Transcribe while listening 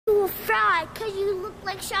fry because you look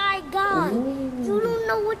like Shy God. Ooh. You don't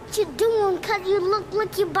know what you're doing because you look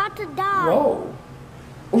like you're about to die. Whoa.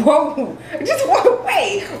 Whoa. Just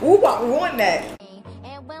wait. Ooh, I want that.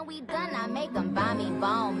 And when we done, I make them buy me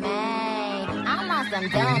bone, man. I'm on some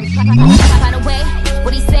dumb. By the way,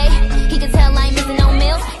 what he say? He can tell I ain't missing no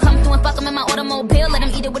meals. Come through and fuck him in my automobile. Let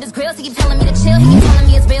him eat it with his grills. He keep telling me to chill. He keep telling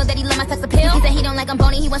me it's real that he love my sex appeal. He said he don't like I'm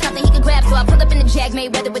bony. He wants something he can grab. So I pull up in the Jag,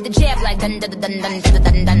 made weather with the jab. Like dun dun dun dun dun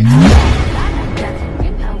dun dun.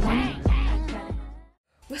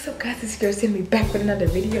 What's up, guys? It's your girl Sammy back with another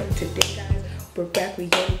video. Today, guys, we're back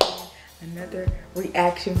with yet again another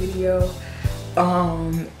reaction video.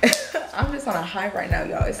 I'm just on a high right now,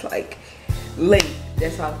 y'all. It's like late.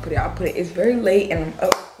 That's how I put it. It's very late, and I'm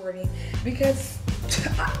up recording because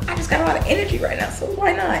I just got a lot of energy right now. So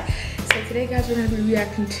why not? So today, guys, we're gonna be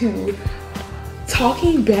reacting to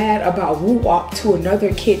talking bad about Woo Wop to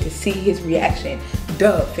another kid to see his reaction.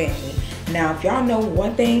 DuB family. Now, if y'all know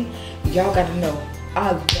one thing, y'all gotta know.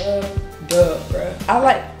 I love DuB, bro. I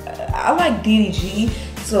like DDG.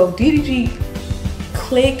 So DDG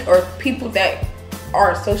clique or people that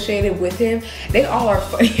are associated with him, they all are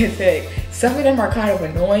funny as heck. Some of them are kind of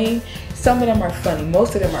annoying. Some of them are funny.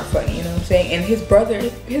 Most of them are funny. You know what I'm saying? And his brother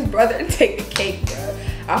take the cake, bro.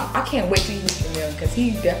 I can't wait to hear from him because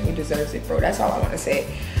he definitely deserves it, bro. That's all I want to say.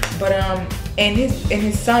 But and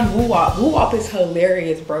his son Woo Wop. Woo Wop is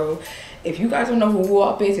hilarious, bro. If you guys don't know who Woo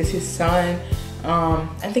Wop is, it's his son.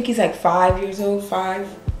 I think he's like 5 years old,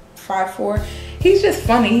 5'4". He's just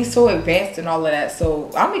funny. He's so advanced and all of that. So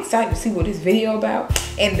I'm excited to see what this video about.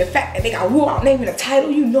 And the fact that they got Woo Wop name in the title,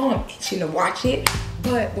 you know I'm itching to watch it.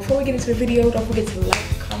 But before we get into the video, don't forget to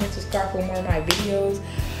like, comment, subscribe for more of my videos.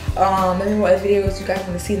 Let me know what videos you guys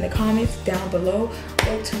want to see in the comments down below.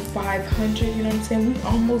 Go to 500, you know what I'm saying? We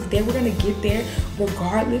almost there. We're gonna get there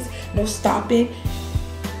regardless. No stopping.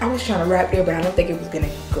 I was trying to rap there, but I don't think it was gonna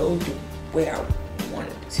go the way I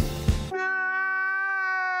wanted it to.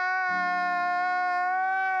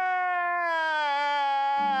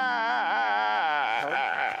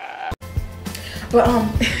 But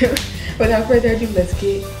without further ado, let's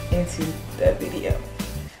get into the video.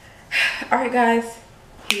 Alright guys,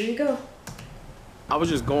 here we go. I was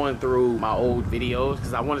just going through my old videos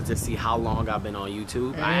because I wanted to see how long I've been on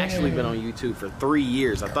YouTube. I actually been on YouTube for 3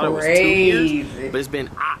 years. I thought it was 2 years, but it's been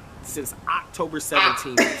since October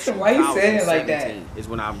 17th. Why you saying it like that? Is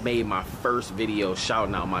when I made my first video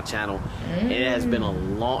shouting out my channel. It has been a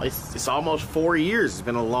long, it's almost 4 years. It's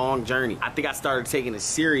been a long journey. I think I started taking it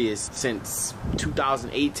serious since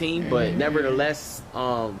 2018, but nevertheless,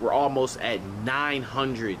 we're almost at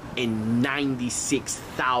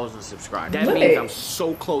 996,000 subscribers. That means I'm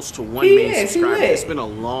so close to 1 million subscribers. It's been a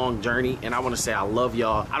long journey, and I want to say I love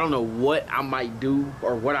y'all. I don't know what I might do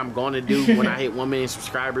or what I'm going to do when I hit 1 million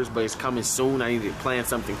subscribers, but it's coming soon. I need to plan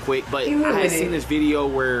something quick. But I had seen this video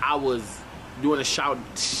where I was doing a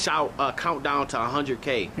countdown to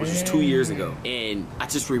 100K, which was 2 years ago, and I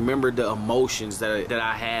just remembered the emotions that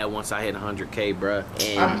I had once I hit 100K, bruh.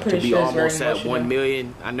 And to be almost at 1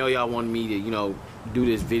 million, I know y'all wanted me to, you know, do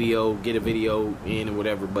this video, get a video in and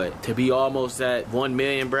whatever, but to be almost at 1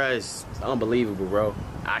 million, bruh, is unbelievable, bro.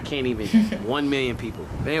 I can't even 1 million people.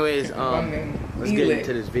 But anyways, let's get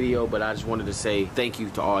into this video. But I just wanted to say thank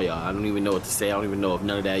you to all y'all. I don't even know what to say. I don't even know if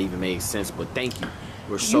none of that even made sense, but thank you.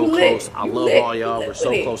 We're so close. I love all y'all. We're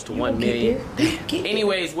so close to 1 million.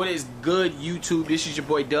 Anyways, what is good, YouTube? This is your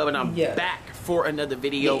boy DuB, and I'm back for another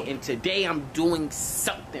video. And today I'm doing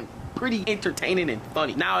something pretty entertaining and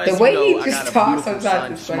funny. Now, as you know, I got a beautiful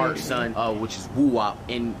son, smart son, which is Woo Wop.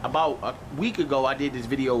 And about a week ago, I did this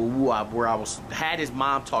video with Woo Wop where I had his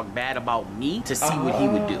mom talk bad about me to see what he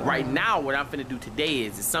would do. Right now, what I'm finna do today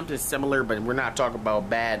is something similar, but we're not talking about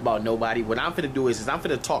bad about nobody. What I'm finna do is I'm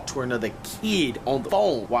finna talk to another kid on the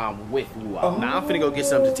phone while I'm with Woo Wop. Now, I'm finna go get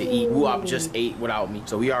something to eat. Woo Wop just ate without me,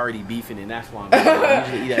 so we already beefing, and that's why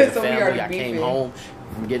I'm usually eat as a family. I came home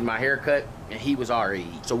from getting my hair cut, and he was already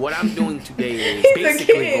eating. So what I'm doing today is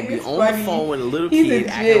basically gonna be on the phone with a little kid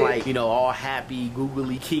acting like, you know, all happy,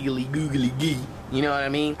 googly, giggly, googly gee. You know what I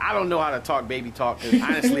mean? I don't know how to talk baby talk, because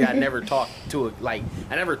honestly, I never talked to I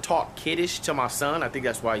never talk kiddish to my son. I think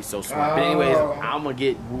that's why he's so smart. But anyways, I'm gonna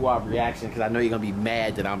get Woo Wop reaction because I know you're gonna be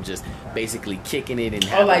mad that I'm just basically kicking it and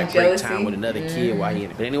having a great time with another kid while he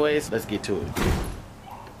in it. But anyways, let's get to it.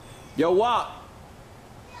 Yo, Wop.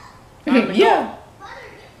 Yeah.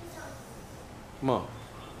 Come on,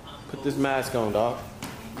 put this mask on, dog.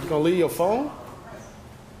 You gonna leave your phone?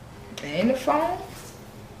 And the phone?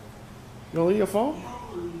 You gonna leave your phone?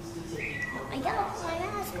 I gotta put my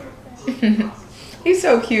mask on. He's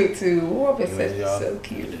so cute too. Woo Wop is so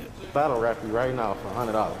cute. Battle rap you right now for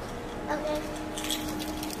 $100. Okay.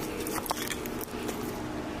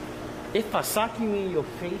 If I sock you in your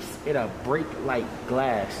face, it'll break like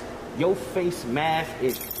glass. Your face math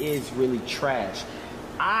is really trash.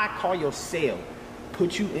 I call your sale,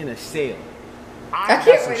 put you in a sale. I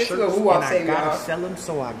can't wait to see what Woo-Wop say, y'all. I gotta sell them,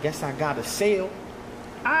 so I guess I gotta sell.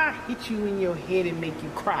 I hit you in your head and make you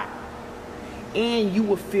cry. And you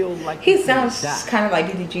will feel like he sounds kind of like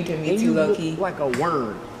DDG to me too, low key. Like a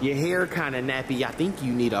worm. Your hair kind of nappy. I think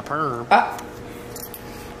you need a perm.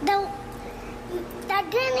 That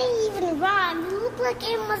didn't even rhyme. You look like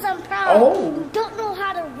Amazon Prime. Oh. You don't know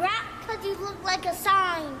how to rap because you look like a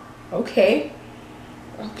sign. Okay.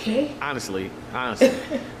 Okay. Honestly,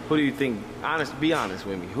 who do you think? Be honest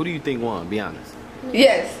with me. Who do you think won? Be honest.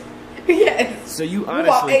 Yes. Yes. So you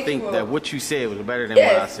honestly think that what you said was better than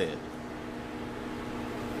what I said?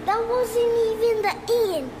 That wasn't even the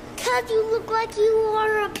end. Cause you look like you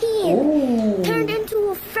are a pig. Ooh. Turned into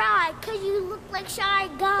a fry cause you look like Shy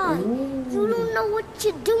Guy. Ooh. You don't know what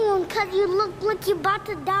you're doing cause you look like you're about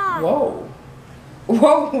to die. Whoa.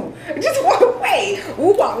 Whoa. Just wait.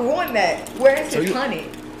 Woo-Wop won that. Where's his honey?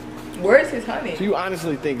 Where's his honey? So you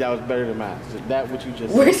honestly think that was better than mine? Is that what you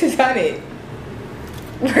just Where's said? his honey?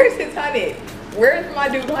 Where's his honey? Where's my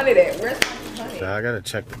dude honey at? Where's my honey? So I gotta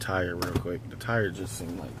check the tire real quick. The tire just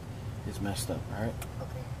seemed like it's messed up, alright? I'll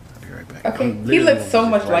be right back. Okay, he looks so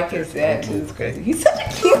much like his dad too. It's crazy. He's such a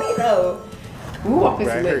cutie though. Woo-Wop is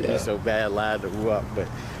lit though. So bad, lied to Woo-Wop, but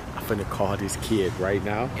I'm finna call this kid right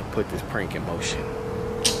now and put this prank in motion.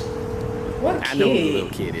 What kid? I know who the little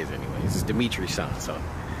kid is anyway. This is Dimitri's son, so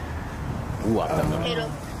Woo-Wop doesn't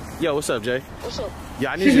know. Yo, what's up, Jay? What's up?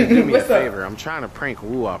 Yeah, I need you to do me a favor. I'm trying to prank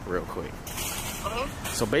Woo-Wop real quick.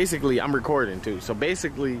 So basically, I'm recording too. So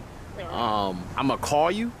basically, I'm gonna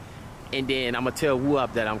call you, and then I'm gonna tell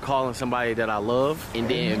Woo-Wop that I'm calling somebody that I love, and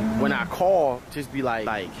then when I call, just be like,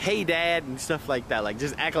 "Hey, Dad," and stuff like that. Like,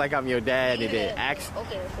 just act like I'm your dad, and then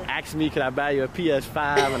ask me, "Can I buy you a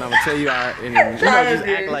PS5?" And I'm gonna tell you, and then, just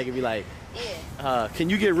act like it. Be like, "Can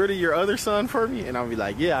you get rid of your other son for me?" And I'll be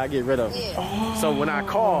like, "Yeah, I get rid of him." So when I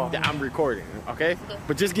call, I'm recording, okay?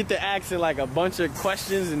 But just get to asking like a bunch of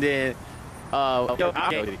questions, and then blah blah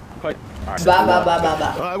blah blah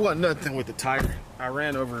blah. I want nothing with the tire. I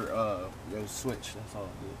ran over your switch. That's all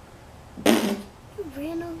I did. You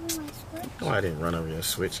ran over my switch? No, I didn't run over your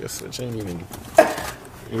switch. Your switch ain't even. I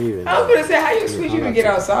was gonna say, how you switch? You can get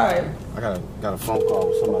outside. I got a phone call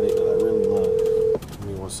with somebody that I really love. Give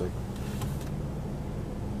me 1 second.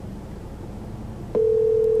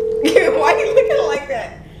 Why are you looking like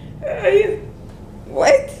that?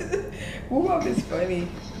 What? Woo-Wop is funny.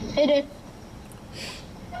 Hey, Dad.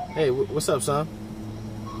 Hey, what's up, son?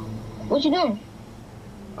 What you doing?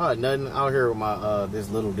 Oh, nothing. Out here with my this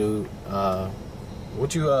little dude.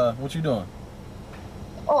 What you doing?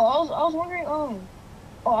 Oh, I was wondering.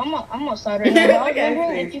 I'm outside right now. I was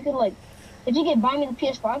wondering if you could buy me the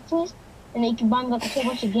PS5, please, and then you can buy me like a whole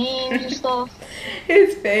bunch of games and stuff.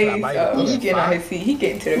 His face. He's getting on his seat. He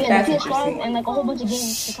getting to the passenger the PS5 seat. and like a whole bunch of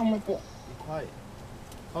games to come with it. Be quiet.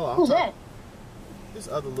 Hold on. Who's that? This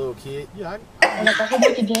other little kid. Yeah, and like a whole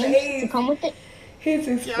bunch of games to come with it. His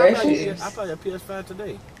expressions. Yeah, I play a PS5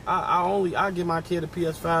 today. I give my kid a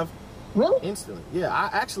PS5. Really? Instantly. Yeah, I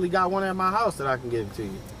actually got one at my house that I can give it to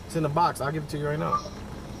you. It's in the box. I'll give it to you right now.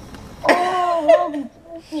 Oh,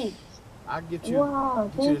 perfect. I'll get you.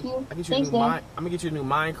 Wow, thank you. I get you Thanks, I'm Dad. gonna get you a new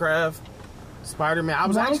Minecraft, Spider-Man. I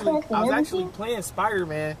was actually playing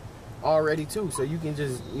Spider-Man already too, so you can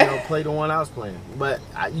just play the one I was playing. But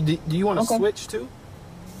do you want to switch too?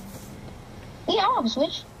 Yeah, I'll have a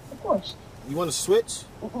Switch, of course. You want to switch?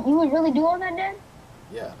 You would really do all that, Dad?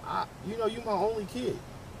 Yeah, you my only kid.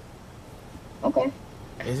 Okay.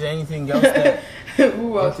 Is there anything else that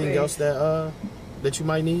that you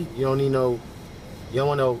might need? You don't need you don't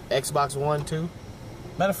want no Xbox One too?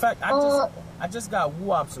 Matter of fact, I just got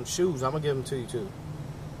Woo-Wop some shoes. I'm gonna give them to you too.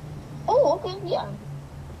 Oh, okay, yeah.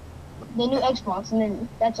 The new Xbox, and then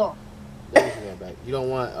that's all. You don't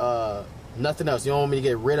want nothing else. You don't want me to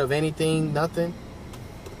get rid of anything, nothing?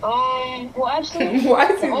 Well, actually, why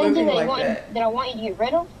is the he only thing looking like that I want you to get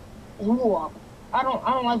rid of is Woo-Wop. I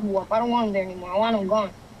don't like Woo-Wop. I don't want him there anymore. I want him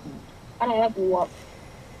gone. I don't like Woo-Wop.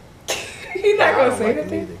 He's not gonna say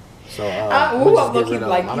anything. So, Woo-Wop looking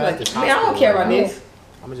like I don't care about this.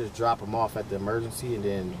 I'm gonna just drop him off at the emergency, and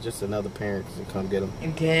then just another parent can come get him.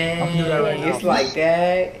 Dang, it's like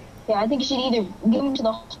that. Yeah, I think you should either give him to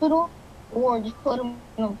the hospital or just put him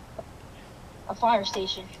in a fire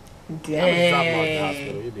station. Dang. I'm just drop him off at the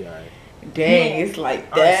hospital. You'll be alright. Dang, it's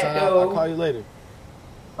like that though. I'll call you later.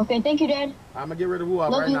 Okay, thank you, Dad. I'm gonna get rid of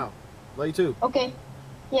Woo-Wop right now. Love you too. Okay.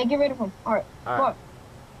 Yeah, get rid of him. Alright. Alright.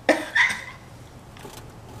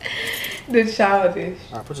 The childish.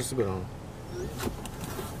 Alright, put your seatbelt on.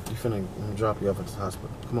 You finna drop you off at the hospital.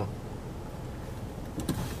 Come on.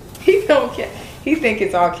 He don't care. He think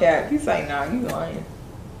it's all cap. He's like, nah, you lying.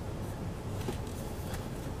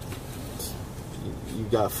 You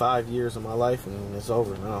got 5 years of my life and it's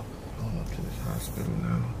over now. Going up to this hospital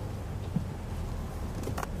now.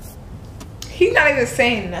 He's not even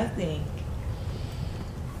saying nothing.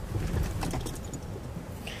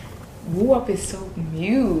 Woo up is so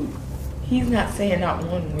mute. He's not saying not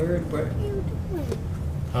one word, bro. What are you doing?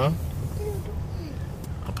 Huh? What are you doing?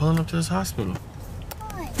 I'm pulling up to this hospital.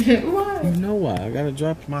 Why? Why? You know why? I gotta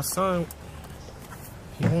drop my son.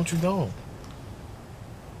 He wants you going.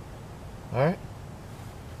 Alright?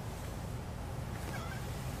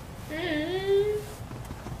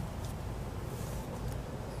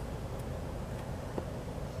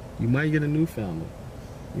 You might get a new family.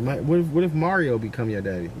 You might. What if Mario become your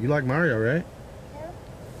daddy? You like Mario, right?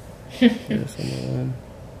 Yeah.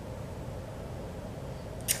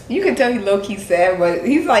 You can tell he low-key sad, but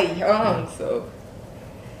he's like young, so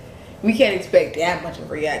we can't expect that much of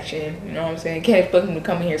a reaction. You know what I'm saying? Can't expect him to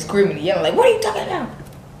come in here screaming and yelling like, "What are you talking about?"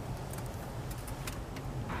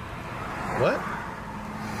 What?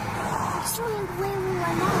 Showing the way we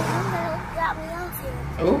went out. Somebody got me off here.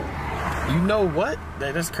 Oh. You know what?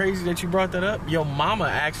 That's crazy that you brought that up. Your mama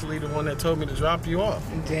actually the one that told me to drop you off.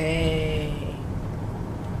 Dang.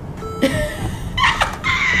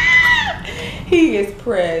 He is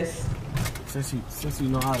pressed. Since you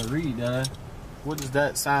know how to read, what does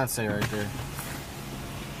that sign say right there?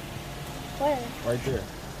 Where? Right there.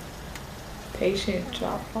 Patient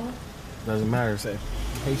drop off. Doesn't matter. Say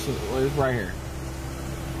patient. Well, it's right here.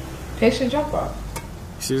 Patient drop off.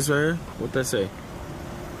 See this right here? What that say?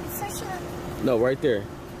 It's such a... No, right there.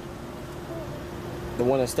 The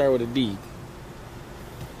one that started with a D.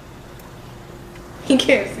 He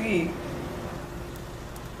can't see.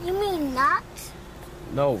 You mean not?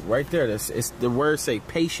 No, right there. It's the words say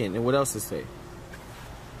patient, and what else does it say?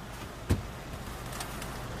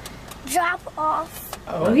 Drop off.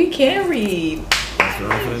 Oh, he can read. That's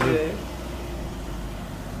what I'm gonna do.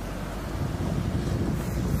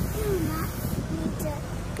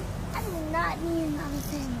 I do not need another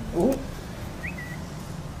family. Ooh.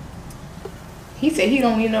 He said he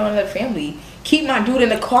don't need no other family. Keep my dude in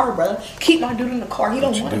the car, bro. Keep my dude in the car. He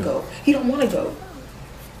don't want to go. He don't want to go.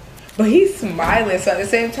 But he's smiling, so at the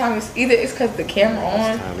same time, it's either it's because the camera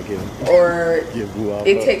on, or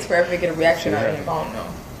it takes forever to get a reaction out of him. I don't know.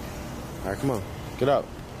 All right, come on, get up.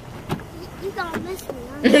 You gonna miss me,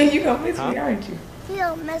 aren't you? You gonna miss me, aren't you? You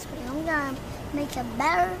don't miss me. I'm gonna make a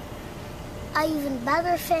even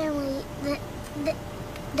better family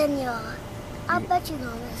than you are. I bet you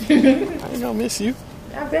gonna miss me. I ain't gonna miss you.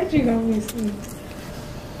 I bet you gonna miss me.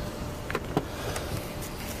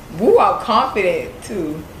 Woo, I'm confident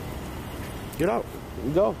too. Get out.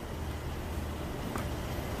 Go.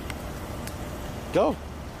 Go.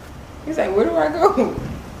 He's like, where do I go?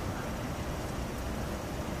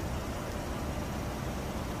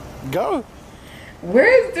 Go.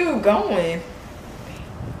 Where's dude going?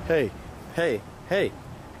 Hey.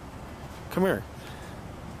 Come here.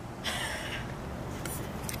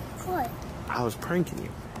 What? I was pranking you.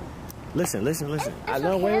 Listen. I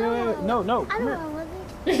know. Wait. No. I Come don't here. want to love you.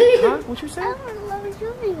 Huh? What you say? I don't want to love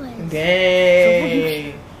you anyway.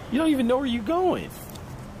 Dang. You don't even know where you're going.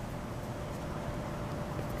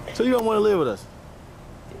 So you don't want to live with us?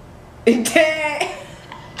 Dang.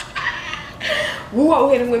 Whoa,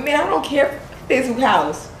 hit him with me. I don't care. This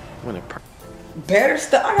house. Better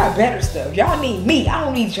stuff. I got better stuff. Y'all need me. I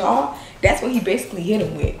don't need y'all. That's what he basically hit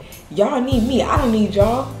him with. Y'all need me. I don't need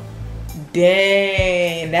y'all.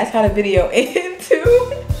 Dang. That's how the video ended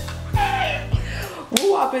too.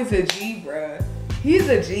 Woo-Wop is a G, bruh. He's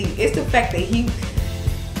a G. It's the fact that he...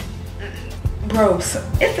 Bro,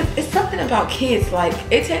 it's something about kids. Like,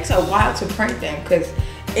 it takes a while to prank them because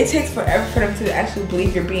it takes forever for them to actually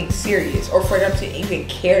believe you're being serious or for them to even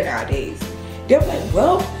care nowadays. They're like,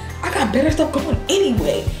 well, I got better stuff going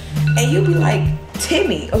anyway. And you'll be like,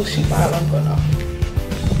 Timmy. Oh, shoot, my alarm going off.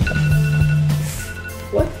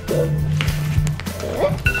 What the?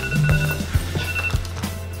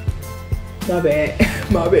 My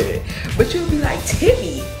bad. My bad. But you'll be like,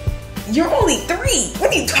 Timmy, you're only 3. What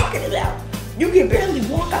are you talking about? You can barely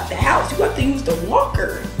walk out the house. You have to use the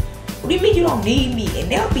walker. What do you mean you don't need me?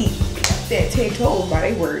 And they'll be that 10 toes by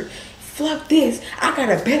their word. Fuck this. I got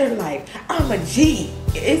a better life. I'm a G.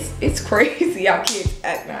 It's crazy how kids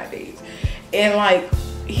act nowadays. And like,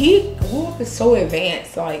 Woo-Wop is so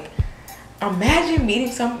advanced. Like, imagine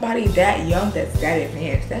meeting somebody that young that's that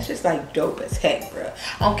advanced. That's just like dope as heck, bro.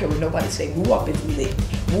 I don't care what nobody say. Woo-wop is lit.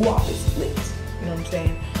 Woo-wop is lit. You know what I'm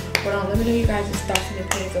saying? But let me know you guys' thoughts and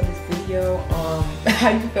opinions on this video. How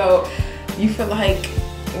you felt? You feel like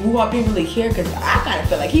Woo-wop didn't really care? Because I kind of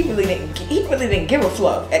feel like he really didn't give a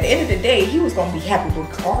fluff. At the end of the day, he was gonna be happy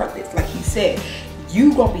regardless. Like he said,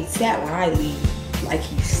 you gonna be sad when I leave. Like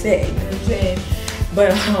he said, you know what I'm saying?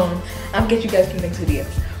 But I'll get you guys in the next video.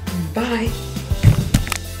 Bye.